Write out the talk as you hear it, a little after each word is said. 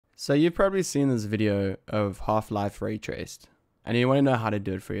So you've probably seen this video of Half-Life Ray Traced, and you want to know how to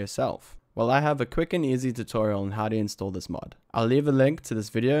do it for yourself. Well, I have a quick and easy tutorial on how to install this mod. I'll leave a link to this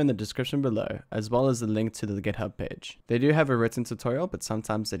video in the description below, as well as a link to the GitHub page. They do have a written tutorial, but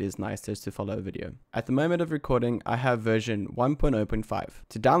sometimes it is nice just to follow a video. At the moment of recording, I have version 1.0.5.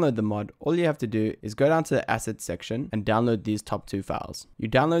 To download the mod, all you have to do is go down to the assets section and download these top two files. You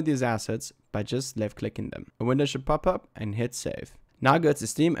download these assets by just left clicking them. A window should pop up and hit save. Now go to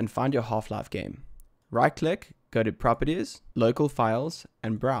Steam and find your Half-Life game. Right click, go to Properties, Local Files,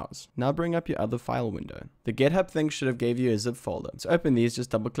 and Browse. Now bring up your other file window. The GitHub thing should have gave you a zip folder. To open these, just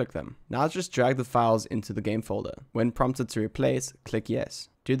double click them. Now just drag the files into the game folder. When prompted to replace, click yes.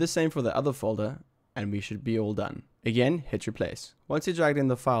 Do the same for the other folder, and we should be all done. Again, hit replace. Once you dragged in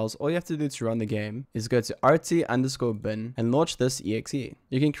the files, all you have to do to run the game is go to rt_bin and launch this exe.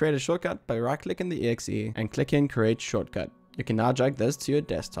 You can create a shortcut by right clicking the exe and clicking create shortcut. You can now drag this to your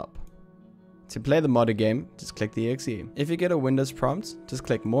desktop. To play the modded game, just click the exe. If you get a Windows prompt, just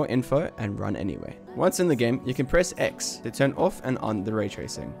click more info and run anyway. Once in the game, you can press X to turn off and on the ray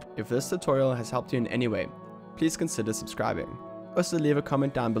tracing. If this tutorial has helped you in any way, please consider subscribing. Also leave a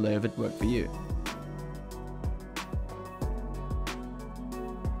comment down below if it worked for you.